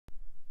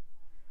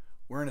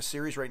We're in a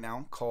series right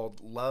now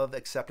called Love,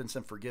 Acceptance,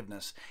 and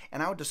Forgiveness.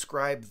 And I would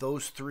describe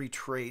those three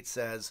traits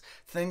as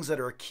things that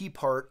are a key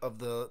part of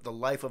the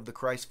life of the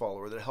Christ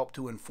follower that help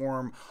to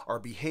inform our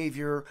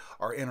behavior,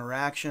 our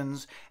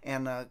interactions,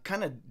 and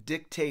kind of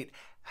dictate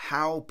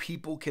how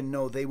people can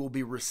know they will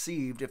be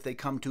received if they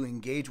come to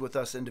engage with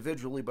us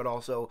individually, but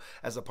also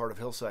as a part of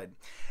Hillside.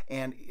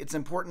 And it's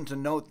important to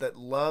note that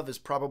love is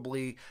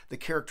probably the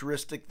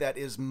characteristic that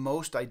is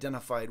most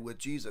identified with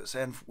Jesus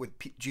and with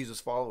Jesus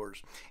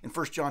followers. In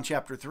 1 John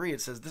chapter 3,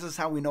 it says, this is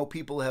how we know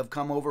people have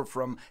come over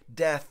from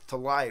death to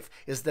life,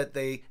 is that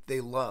they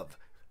love.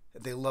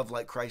 They love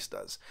like Christ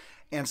does.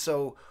 And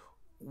so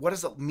what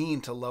does it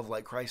mean to love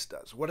like Christ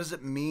does? What does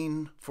it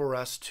mean for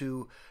us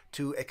to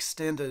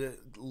extend a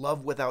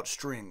love without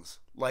strings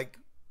like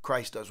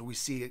Christ does? We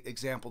see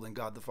exampled in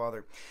God the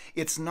Father.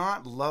 It's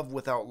not love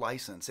without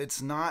license.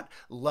 It's not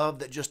love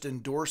that just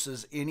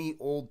endorses any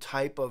old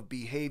type of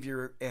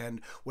behavior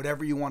and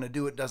whatever you want to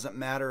do, it doesn't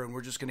matter, and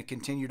we're just going to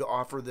continue to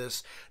offer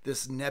this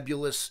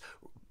nebulous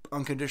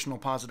unconditional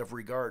positive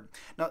regard.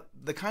 Now,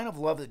 the kind of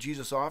love that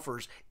Jesus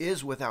offers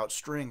is without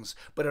strings,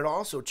 but it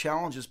also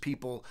challenges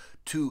people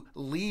to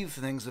leave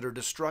things that are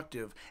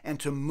destructive and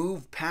to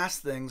move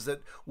past things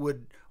that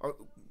would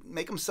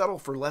make them settle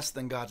for less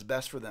than God's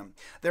best for them.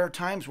 There are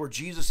times where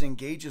Jesus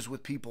engages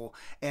with people,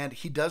 and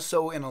he does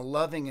so in a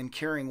loving and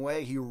caring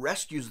way. He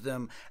rescues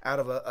them out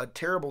of a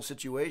terrible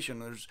situation.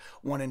 There's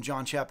one in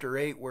John chapter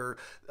 8 where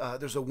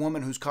there's a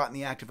woman who's caught in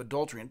the act of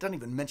adultery, and it doesn't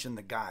even mention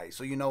the guy,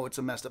 so you know it's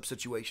a messed up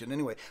situation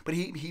anyway. But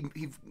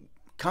he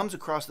comes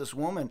across this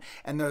woman,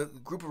 and the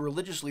group of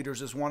religious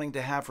leaders is wanting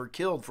to have her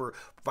killed for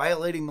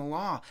violating the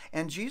law.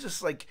 And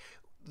Jesus,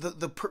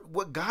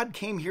 what God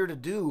came here to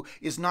do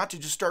is not to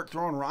just start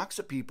throwing rocks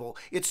at people.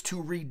 It's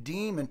to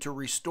redeem and to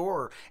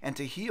restore and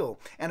to heal.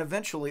 And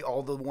eventually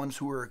all the ones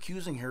who are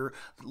accusing her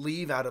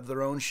leave out of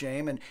their own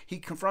shame. And he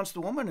confronts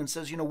the woman and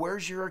says,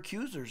 where's your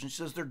accusers? And she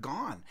says, they're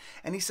gone.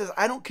 And he says,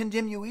 I don't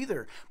condemn you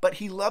either. But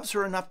he loves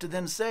her enough to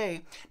then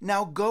say,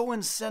 now go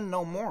and sin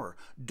no more.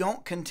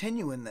 Don't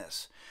continue in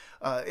this.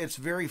 It's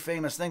a very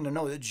famous thing to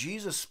know that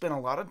Jesus spent a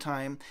lot of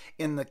time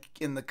in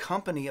the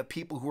company of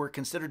people who are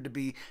considered to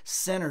be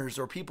sinners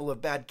or people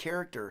of bad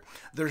character.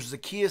 There's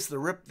Zacchaeus, the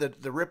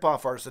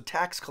rip-off artist, the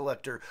tax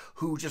collector,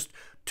 who just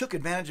took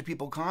advantage of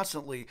people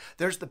constantly.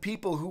 There's the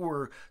people who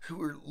were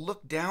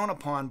looked down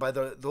upon by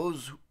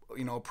those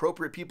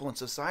appropriate people in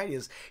society.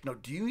 Is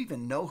do you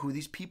even know who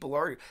these people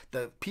are?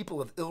 The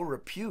people of ill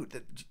repute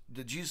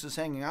that Jesus is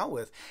hanging out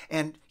with,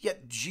 and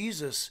yet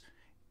Jesus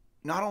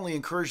not only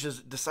encouraged his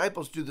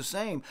disciples to do the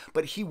same,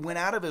 but he went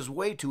out of his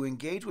way to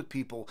engage with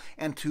people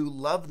and to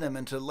love them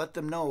and to let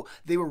them know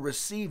they were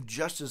received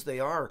just as they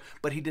are.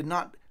 But he did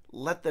not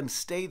let them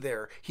stay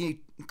there.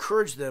 He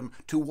encouraged them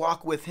to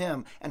walk with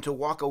him and to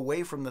walk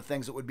away from the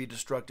things that would be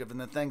destructive and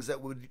the things that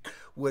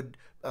would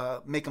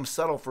make them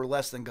settle for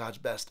less than God's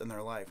best in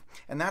their life.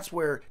 And that's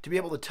where, to be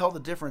able to tell the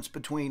difference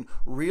between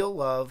real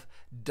love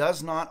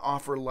does not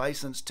offer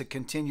license to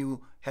continue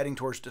heading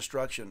towards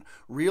destruction.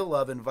 Real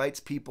love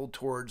invites people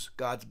towards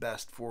God's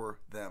best for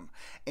them.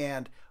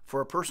 And for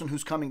a person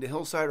who's coming to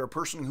Hillside or a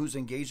person who's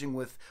engaging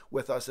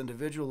with us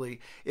individually,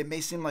 it may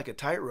seem like a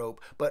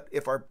tightrope, but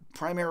if our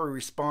primary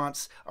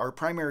response, our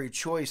primary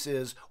choice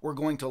is we're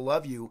going to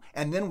love you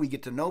and then we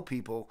get to know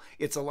people,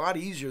 it's a lot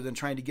easier than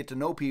trying to get to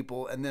know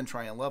people and then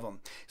try and love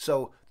them.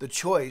 So the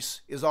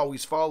choice is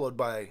always followed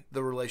by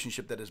the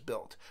relationship that is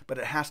built, but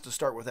it has to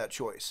start with that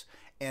choice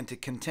and to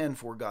contend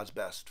for God's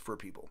best for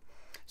people.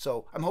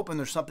 So I'm hoping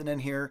there's something in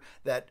here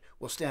that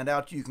will stand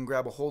out to you. You can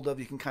grab a hold of,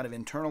 you can kind of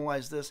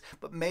internalize this,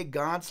 but may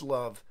God's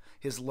love,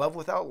 his love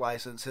without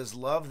license, his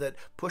love that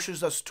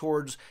pushes us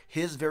towards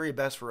his very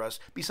best for us,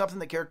 be something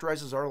that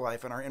characterizes our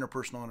life and our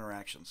interpersonal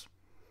interactions.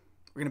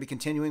 We're going to be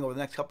continuing over the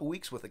next couple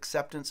weeks with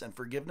acceptance and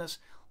forgiveness.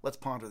 Let's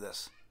ponder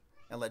this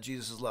and let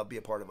Jesus' love be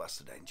a part of us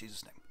today. In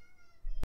Jesus' name.